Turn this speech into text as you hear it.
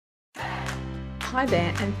Hi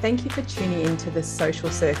there, and thank you for tuning in to the Social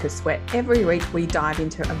Circus, where every week we dive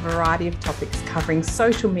into a variety of topics covering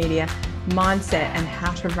social media, mindset, and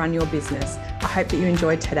how to run your business. I hope that you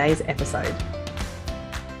enjoyed today's episode.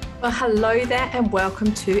 Well, hello there, and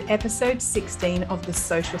welcome to episode 16 of the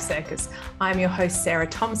Social Circus. I'm your host, Sarah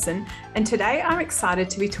Thompson, and today I'm excited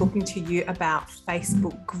to be talking to you about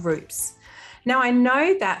Facebook groups. Now, I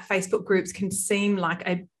know that Facebook groups can seem like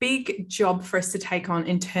a big job for us to take on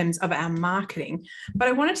in terms of our marketing, but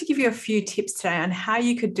I wanted to give you a few tips today on how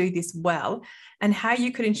you could do this well and how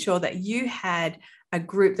you could ensure that you had a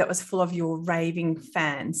group that was full of your raving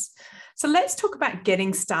fans. So let's talk about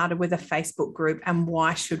getting started with a Facebook group and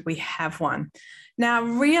why should we have one. Now,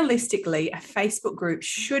 realistically, a Facebook group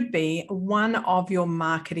should be one of your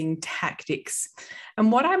marketing tactics.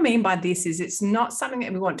 And what I mean by this is it's not something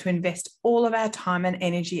that we want to invest all of our time and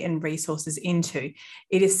energy and resources into.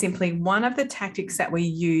 It is simply one of the tactics that we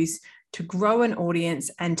use to grow an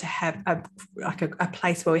audience and to have a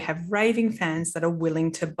place where we have raving fans that are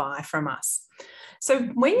willing to buy from us. So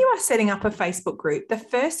when you are setting up a Facebook group, the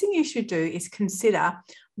first thing you should do is consider,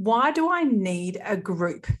 why do I need a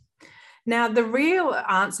group? Now, the real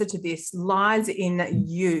answer to this lies in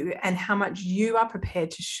you and how much you are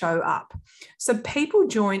prepared to show up. So people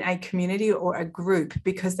join a community or a group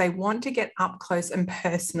because they want to get up close and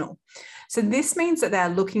personal. So this means that they're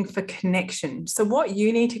looking for connection. So what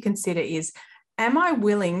you need to consider is, am I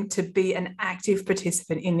willing to be an active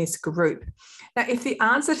participant in this group? Now, if the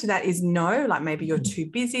answer to that is no, like maybe you're too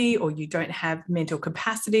busy or you don't have mental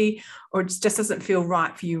capacity or it just doesn't feel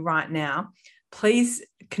right for you right now, please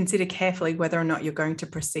consider carefully whether or not you're going to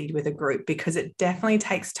proceed with a group, because it definitely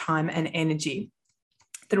takes time and energy.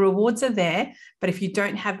 The rewards are there, but if you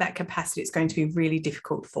don't have that capacity, it's going to be really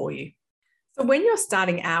difficult for you. So when you're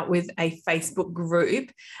starting out with a Facebook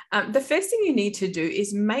group, the first thing you need to do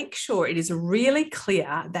is make sure it is really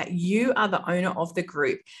clear that you are the owner of the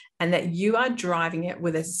group and that you are driving it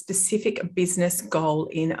with a specific business goal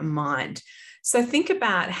in mind. So think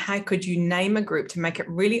about how could you name a group to make it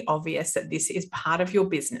really obvious that this is part of your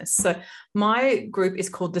business. So my group is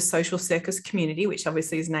called the Social Circus Community, which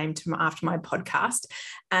obviously is named after my podcast.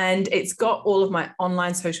 And it's got all of my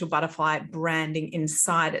online social butterfly branding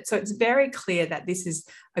inside it. So it's very clear that this is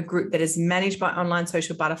a group that is managed by Online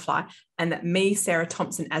Social Butterfly and that me, Sarah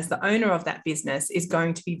Thompson, as the owner of that business, is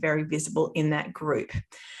going to be very visible in that group.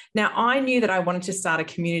 Now, I knew that I wanted to start a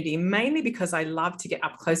community mainly because I love to get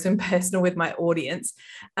up close and personal with my audience.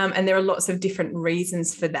 And there are lots of different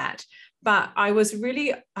reasons for that. But I was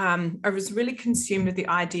really consumed with the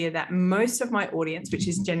idea that most of my audience, which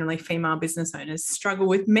is generally female business owners, struggle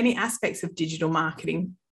with many aspects of digital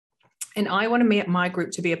marketing. And I want my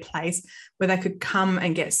group to be a place where they could come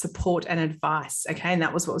and get support and advice. Okay. And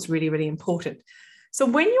that was what was really, really important. So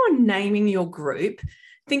when you're naming your group,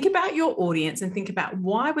 think about your audience and think about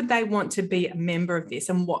why would they want to be a member of this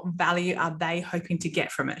and what value are they hoping to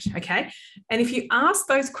get from it, okay? And if you ask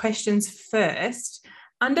those questions first,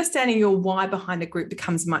 understanding your why behind a group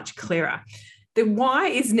becomes much clearer. The why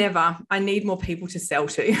is never, I need more people to sell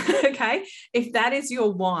to, okay? If that is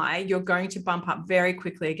your why, you're going to bump up very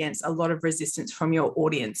quickly against a lot of resistance from your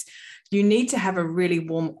audience. You need to have a really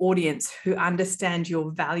warm audience who understand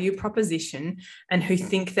your value proposition and who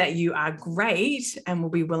think that you are great and will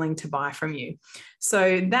be willing to buy from you.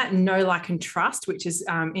 So that know, like, and trust, which is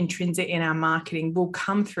intrinsic in our marketing, will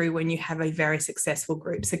come through when you have a very successful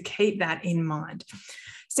group. So keep that in mind.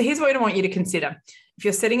 So here's what I want you to consider. If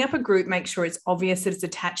you're setting up a group, make sure it's obvious that it's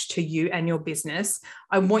attached to you and your business.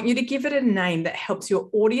 I want you to give it a name that helps your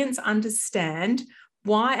audience understand,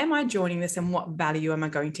 why am I joining this and what value am I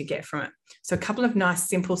going to get from it? So a couple of nice,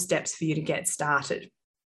 simple steps for you to get started.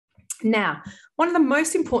 Now, one of the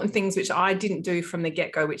most important things which I didn't do from the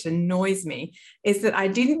get-go, which annoys me, is that I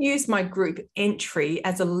didn't use my group entry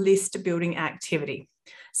as a list building activity.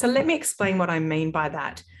 So let me explain what I mean by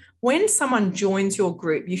that. When someone joins your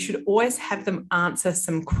group, you should always have them answer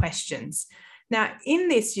some questions. Now, in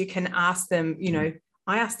this, you can ask them,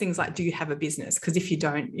 I ask things like, do you have a business? Because if you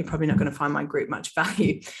don't, you're probably not going to find my group much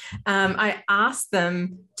value. I ask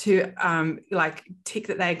them to tick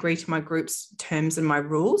that they agree to my group's terms and my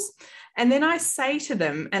rules. And then I say to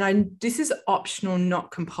them, this is optional,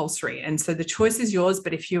 not compulsory. And so the choice is yours.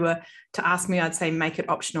 But if you were to ask me, I'd say make it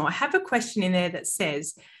optional. I have a question in there that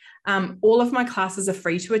says, all of my classes are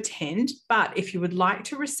free to attend, but if you would like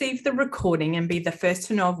to receive the recording and be the first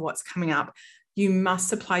to know of what's coming up, you must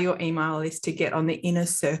supply your email list to get on the inner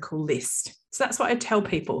circle list. So that's what I tell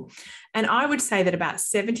people. And I would say that about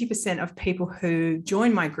 70% of people who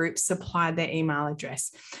join my group supply their email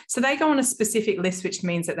address. So they go on a specific list, which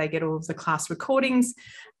means that they get all of the class recordings,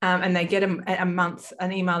 and they get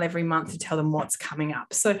an email every month to tell them what's coming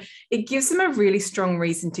up. So it gives them a really strong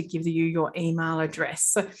reason to give you your email address.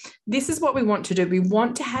 So this is what we want to do. We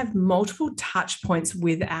want to have multiple touch points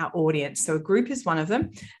with our audience. So a group is one of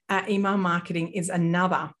them. Email marketing is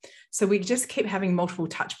another. So we just keep having multiple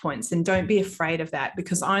touch points, and don't be afraid of that,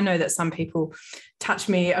 because I know that some people touch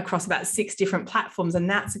me across about 6 different platforms, and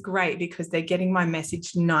that's great because they're getting my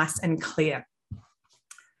message nice and clear.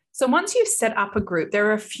 So once you've set up a group, there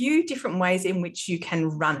are a few different ways in which you can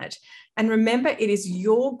run it. And remember, it is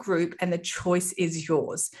your group and the choice is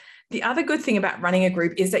yours. The other good thing about running a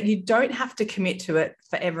group is that you don't have to commit to it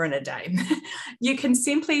forever and a day. You can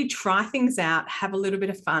simply try things out, have a little bit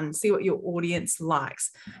of fun, see what your audience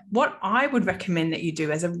likes. What I would recommend that you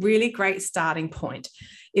do as a really great starting point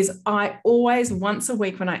is I always, once a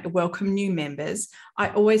week when I welcome new members, I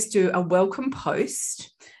always do a welcome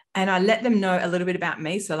post. And I let them know a little bit about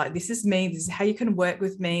me. So like, this is me, this is how you can work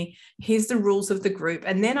with me. Here's the rules of the group.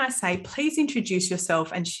 And then I say, please introduce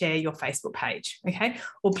yourself and share your Facebook page, okay?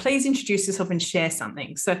 Or please introduce yourself and share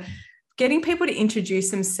something. So getting people to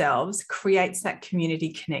introduce themselves creates that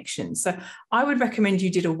community connection. So I would recommend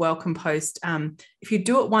you did a welcome post. If you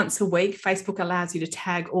do it once a week, Facebook allows you to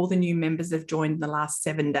tag all the new members that have joined in the last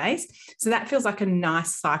 7 days. So that feels like a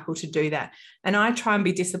nice cycle to do that. And I try and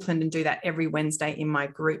be disciplined and do that every Wednesday in my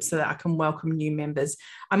group so that I can welcome new members.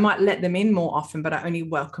 I might let them in more often, but I only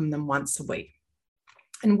welcome them once a week.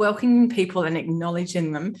 And welcoming people and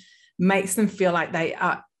acknowledging them makes them feel like they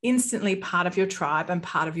are instantly part of your tribe and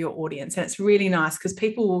part of your audience. And it's really nice because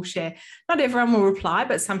people will share, not everyone will reply,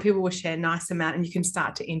 but some people will share a nice amount and you can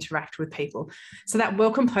start to interact with people. So that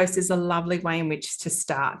welcome post is a lovely way in which to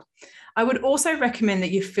start. I would also recommend that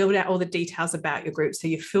you filled out all the details about your group. So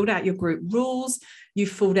you filled out your group rules, you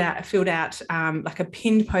filled out like a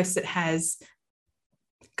pinned post that has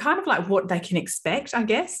kind of like what they can expect, I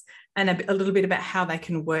guess, and a little bit about how they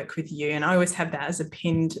can work with you. And I always have that as a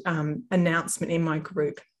pinned announcement in my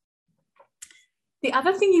group. The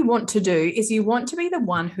other thing you want to do is you want to be the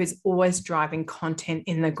one who is always driving content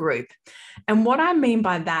in the group. And what I mean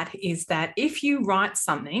by that is that if you write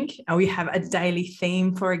something or you have a daily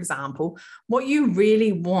theme, for example, what you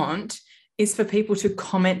really want is for people to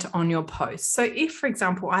comment on your posts. So if, for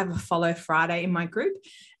example, I have a Follow Friday in my group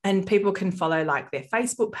and people can follow like their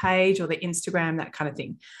Facebook page or their Instagram, that kind of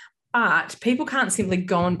thing. But people can't simply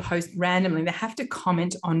go and post randomly. They have to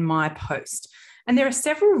comment on my post. And there are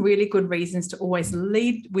several really good reasons to always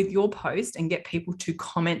lead with your post and get people to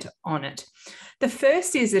comment on it. The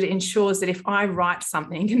first is that it ensures that if I write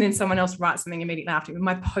something and then someone else writes something immediately after,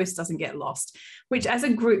 my post doesn't get lost, which as a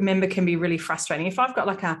group member can be really frustrating. If I've got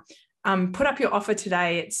like a put up your offer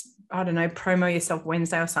today, it's, I don't know, promo yourself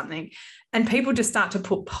Wednesday or something, and people just start to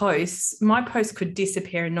put posts, my post could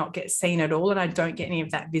disappear and not get seen at all, and I don't get any of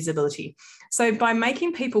that visibility. So by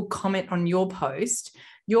making people comment on your post,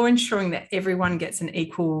 you're ensuring that everyone gets an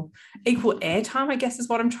equal airtime, I guess is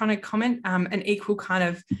what I'm trying to comment, an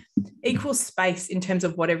equal space in terms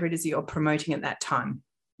of whatever it is you're promoting at that time.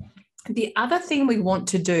 The other thing we want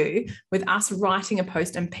to do with us writing a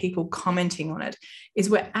post and people commenting on it is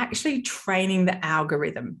we're actually training the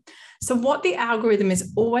algorithm. So what the algorithm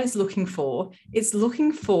is always looking for is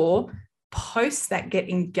looking for posts that get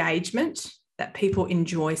engagement, that people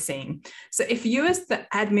enjoy seeing. So if you as the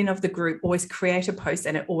admin of the group always create a post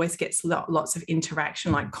and it always gets lots of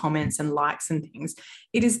interaction like comments and likes and things,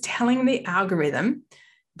 it is telling the algorithm,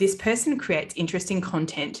 this person creates interesting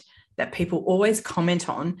content that people always comment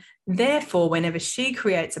on. Therefore, whenever she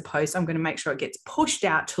creates a post, I'm going to make sure it gets pushed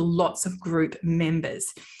out to lots of group members.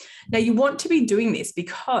 Now, you want to be doing this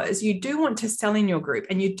because you do want to sell in your group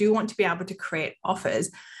and you do want to be able to create offers.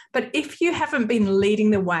 But if you haven't been leading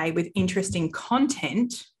the way with interesting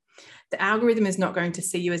content, the algorithm is not going to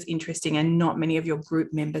see you as interesting and not many of your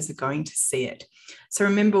group members are going to see it. So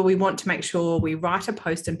remember, we want to make sure we write a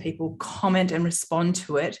post and people comment and respond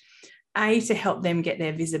to it, A, to help them get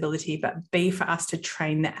their visibility, but B, for us to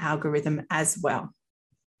train the algorithm as well.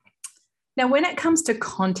 Now, when it comes to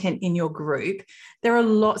content in your group, there are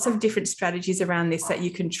lots of different strategies around this that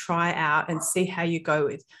you can try out and see how you go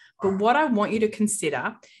with. But what I want you to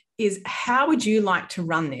consider is, how would you like to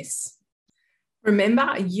run this?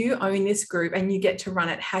 Remember, you own this group and you get to run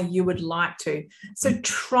it how you would like to. So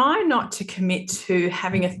try not to commit to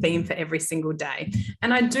having a theme for every single day.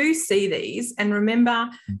 And I do see these. And remember,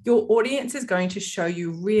 your audience is going to show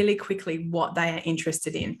you really quickly what they are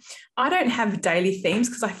interested in. I don't have daily themes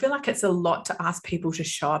because I feel like it's a lot to ask people to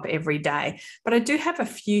show up every day. But I do have a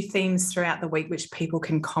few themes throughout the week which people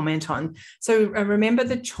can comment on. So remember,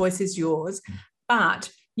 the choice is yours. But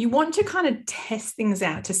you want to kind of test things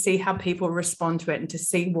out to see how people respond to it and to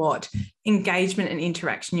see what engagement and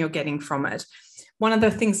interaction you're getting from it. One of the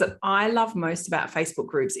things that I love most about Facebook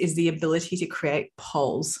groups is the ability to create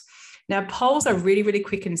polls. Now, polls are really, really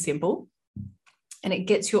quick and simple, and it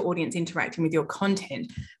gets your audience interacting with your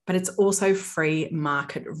content, but it's also free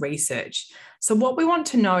market research. So what we want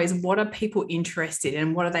to know is, what are people interested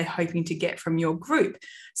in? What are they hoping to get from your group?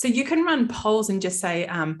 So you can run polls and just say,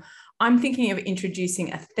 I'm thinking of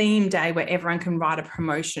introducing a theme day where everyone can write a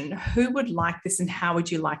promotion. Who would like this and how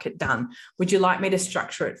would you like it done? Would you like me to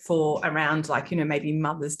structure it for around maybe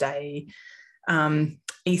Mother's Day,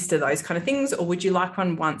 Easter, those kind of things? Or would you like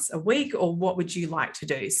one once a week? Or what would you like to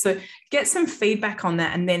do? So get some feedback on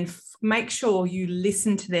that and then make sure you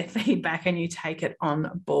listen to their feedback and you take it on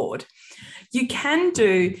board. You can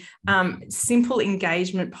do simple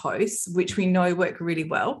engagement posts, which we know work really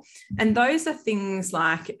well. And those are things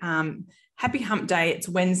like Happy Hump Day, it's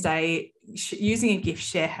Wednesday, using a GIF,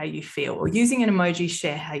 share how you feel, or using an emoji,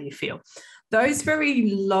 share how you feel. Those very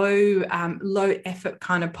low effort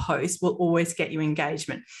kind of posts will always get you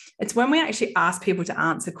engagement. It's when we actually ask people to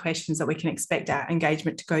answer questions that we can expect our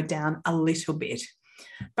engagement to go down a little bit.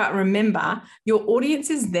 But remember, your audience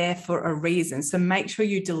is there for a reason. So make sure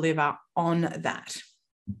you deliver on that.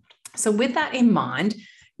 So with that in mind,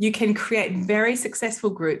 you can create very successful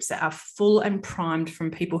groups that are full and primed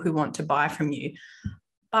from people who want to buy from you.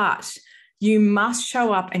 But you must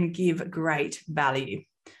show up and give great value.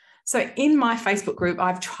 So in my Facebook group,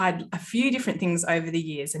 I've tried a few different things over the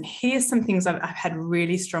years, and here's some things I've had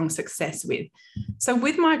really strong success with. So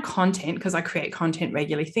with my content, because I create content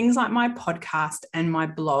regularly, things like my podcast and my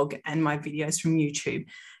blog and my videos from YouTube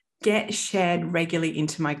get shared regularly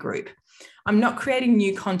into my group. I'm not creating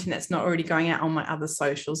new content that's not already going out on my other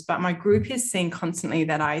socials, but my group is seeing constantly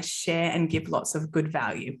that I share and give lots of good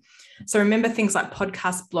value. So remember, things like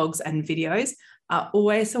podcasts, blogs, and videos are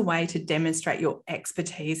always a way to demonstrate your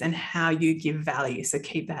expertise and how you give value. So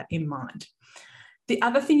keep that in mind. The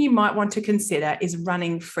other thing you might want to consider is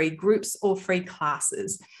running free groups or free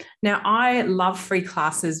classes. Now, I love free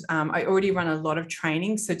classes. I already run a lot of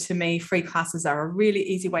training. So to me, free classes are a really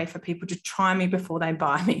easy way for people to try me before they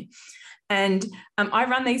buy me. And I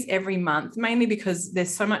run these every month, mainly because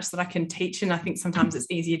there's so much that I can teach. And I think sometimes it's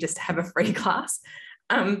easier just to have a free class.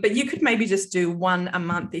 But you could maybe just do one a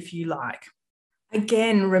month if you like.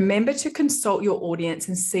 Again, remember to consult your audience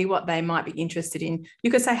and see what they might be interested in.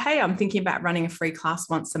 You could say, hey, I'm thinking about running a free class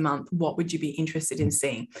once a month. What would you be interested in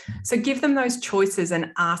seeing? So give them those choices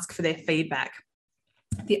and ask for their feedback.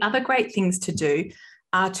 The other great things to do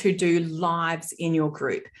are to do lives in your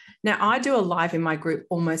group. Now, I do a live in my group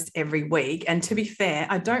almost every week. And to be fair,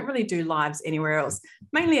 I don't really do lives anywhere else,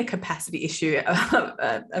 mainly a capacity issue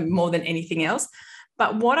more than anything else.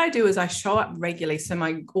 But what I do is I show up regularly. So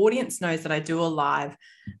my audience knows that I do a live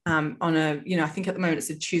on I think at the moment it's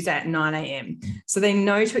a Tuesday at 9 a.m. So they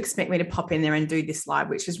know to expect me to pop in there and do this live,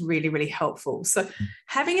 which is really, really helpful. So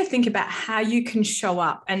having a think about how you can show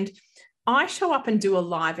up. And I show up and do a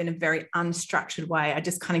live in a very unstructured way. I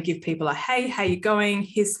just kind of give people a, hey, how you going?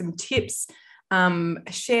 Here's some tips.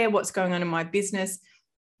 Share what's going on in my business.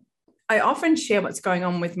 I often share what's going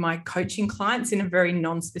on with my coaching clients in a very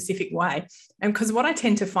non-specific way. And because what I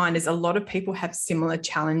tend to find is a lot of people have similar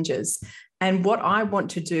challenges. And what I want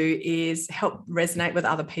to do is help resonate with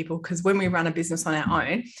other people, because when we run a business on our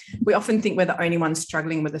own, we often think we're the only ones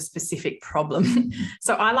struggling with a specific problem.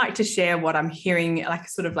 So I like to share what I'm hearing, like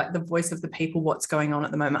sort of like the voice of the people, what's going on at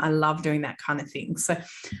the moment. I love doing that kind of thing. So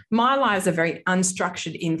my lives are very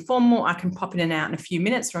unstructured, informal. I can pop in and out in a few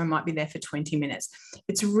minutes, or I might be there for 20 minutes.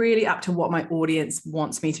 It's really up to what my audience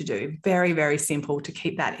wants me to do. Very, very simple, to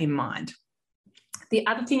keep that in mind. The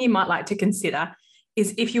other thing you might like to consider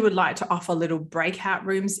is if you would like to offer little breakout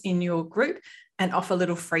rooms in your group and offer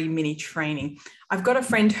little free mini training. I've got a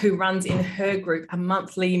friend who runs in her group a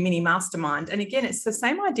monthly mini mastermind. And again, it's the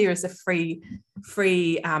same idea as a free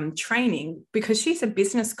training, because she's a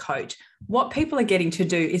business coach. What people are getting to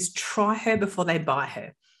do is try her before they buy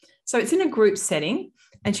her. So it's in a group setting,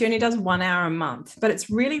 and she only does 1 hour a month, but it's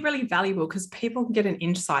really, really valuable because people can get an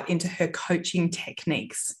insight into her coaching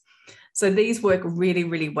techniques. So these work really,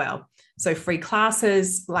 really well. So free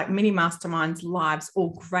classes, like mini masterminds, lives, all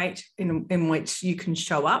great in which you can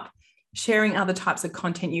show up. Sharing other types of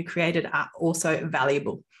content you created are also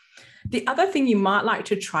valuable. The other thing you might like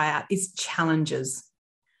to try out is challenges.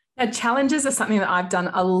 Now, challenges are something that I've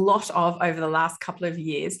done a lot of over the last couple of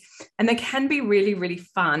years, and they can be really, really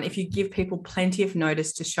fun if you give people plenty of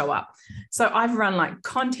notice to show up. So I've run like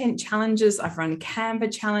content challenges, I've run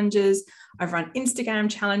Canva challenges, I've run Instagram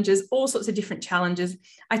challenges, all sorts of different challenges.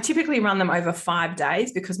 I typically run them over 5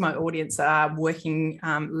 days because my audience are working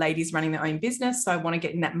ladies running their own business. So I want to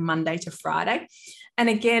get in that Monday to Friday. And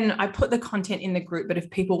again, I put the content in the group, but if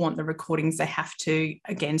people want the recordings, they have to,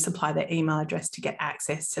 again, supply their email address to get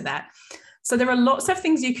access to that. So there are lots of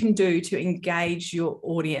things you can do to engage your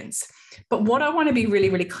audience. But what I want to be really,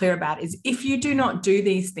 really clear about is if you do not do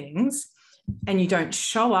these things and you don't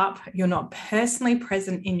show up, you're not personally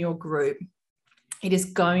present in your group, it is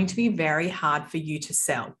going to be very hard for you to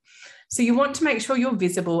sell. So you want to make sure you're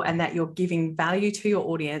visible and that you're giving value to your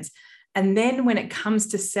audience. And then when it comes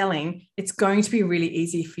to selling, it's going to be really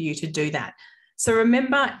easy for you to do that. So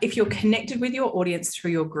remember, if you're connected with your audience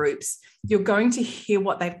through your groups, you're going to hear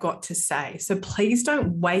what they've got to say. So please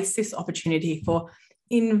don't waste this opportunity for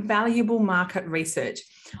invaluable market research.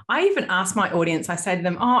 I even ask my audience, I say to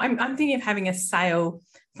them, I'm thinking of having a sale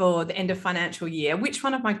for the end of financial year. Which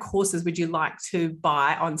one of my courses would you like to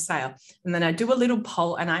buy on sale? And then I do a little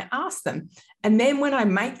poll and I ask them. And then when I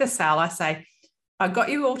make the sale, I say, I got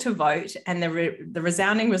you all to vote, and the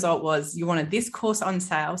resounding result was you wanted this course on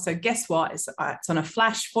sale. So guess what? It's on a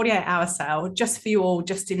flash 48-hour sale just for you all,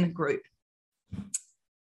 just in the group.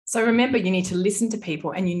 So remember, you need to listen to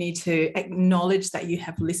people and you need to acknowledge that you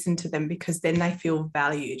have listened to them because then they feel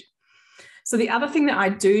valued. So the other thing that I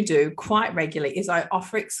do quite regularly is I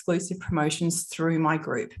offer exclusive promotions through my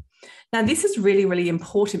group. Now, this is really, really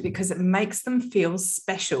important because it makes them feel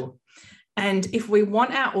special. And if we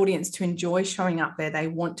want our audience to enjoy showing up there, they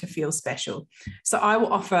want to feel special. So I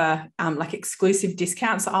will offer like exclusive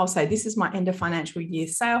discounts. So I'll say, this is my end of financial year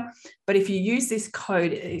sale, but if you use this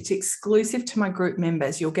code, it's exclusive to my group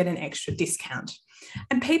members, you'll get an extra discount.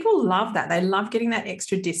 And people love that. They love getting that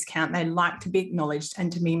extra discount. They like to be acknowledged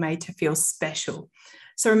and to be made to feel special.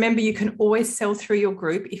 So remember, you can always sell through your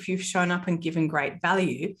group if you've shown up and given great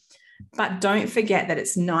value. But don't forget that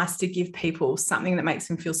it's nice to give people something that makes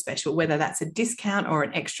them feel special, whether that's a discount or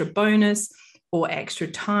an extra bonus or extra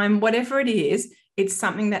time, whatever it is, it's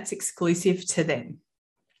something that's exclusive to them.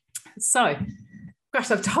 So, gosh,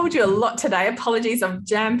 I've told you a lot today. Apologies, I've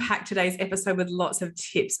jam-packed today's episode with lots of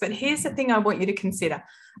tips. But here's the thing I want you to consider.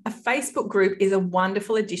 A Facebook group is a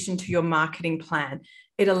wonderful addition to your marketing plan.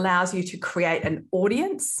 It allows you to create an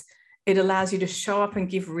audience. It allows you to show up and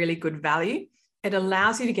give really good value. It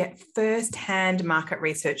allows you to get first-hand market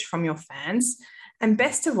research from your fans. And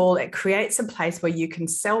best of all, it creates a place where you can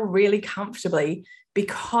sell really comfortably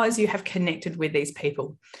because you have connected with these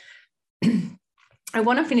people. I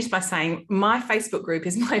want to finish by saying my Facebook group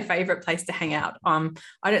is my favorite place to hang out.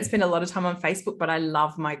 I don't spend a lot of time on Facebook, but I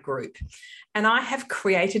love my group. And I have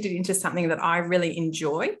created it into something that I really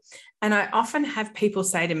enjoy. And I often have people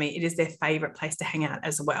say to me, it is their favorite place to hang out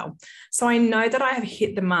as well. So I know that I have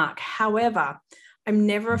hit the mark. However, I'm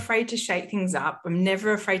never afraid to shake things up. I'm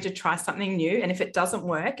never afraid to try something new. And if it doesn't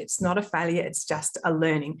work, it's not a failure, it's just a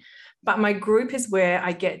learning. But my group is where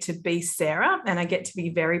I get to be Sarah and I get to be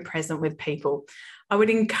very present with people. I would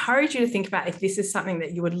encourage you to think about if this is something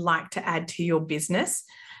that you would like to add to your business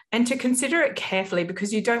and to consider it carefully,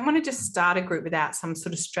 because you don't want to just start a group without some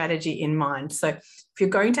sort of strategy in mind. So if you're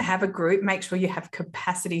going to have a group, make sure you have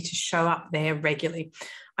capacity to show up there regularly.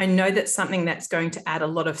 I know that's something that's going to add a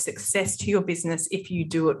lot of success to your business if you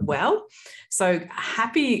do it well. So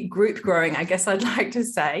happy group growing, I guess I'd like to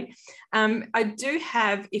say. I do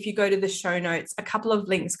have, if you go to the show notes, a couple of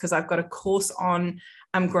links because I've got a course on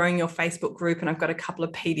growing your Facebook group, and I've got a couple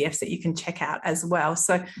of PDFs that you can check out as well.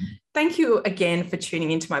 So thank you again for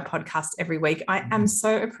tuning into my podcast every week. I am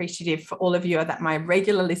so appreciative for all of you that my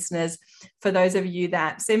regular listeners, for those of you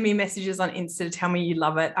that send me messages on Insta to tell me you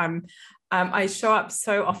love it. I show up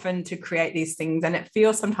so often to create these things, and it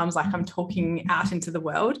feels sometimes like I'm talking out into the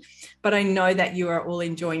world, but I know that you are all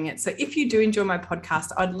enjoying it. So if you do enjoy my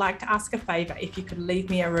podcast, I'd like to ask a favor. If you could leave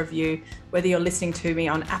me a review, whether you're listening to me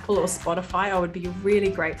on Apple or Spotify, I would be really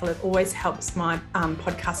grateful. It always helps my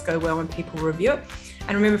podcast go well when people review it.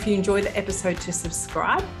 And remember, if you enjoy the episode, to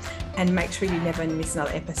subscribe and make sure you never miss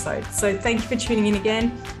another episode. So thank you for tuning in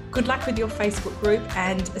again. Good luck with your Facebook group,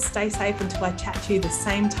 and stay safe until I chat to you the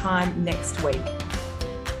same time next week.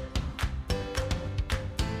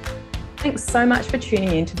 Thanks so much for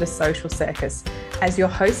tuning in to The Social Circus. As your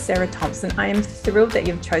host, Sarah Thompson, I am thrilled that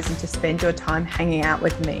you've chosen to spend your time hanging out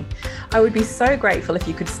with me. I would be so grateful if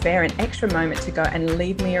you could spare an extra moment to go and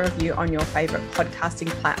leave me a review on your favourite podcasting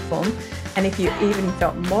platform. And if you even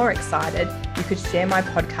felt more excited, you could share my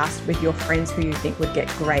podcast with your friends who you think would get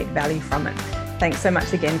great value from it. Thanks so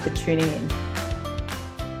much again for tuning in.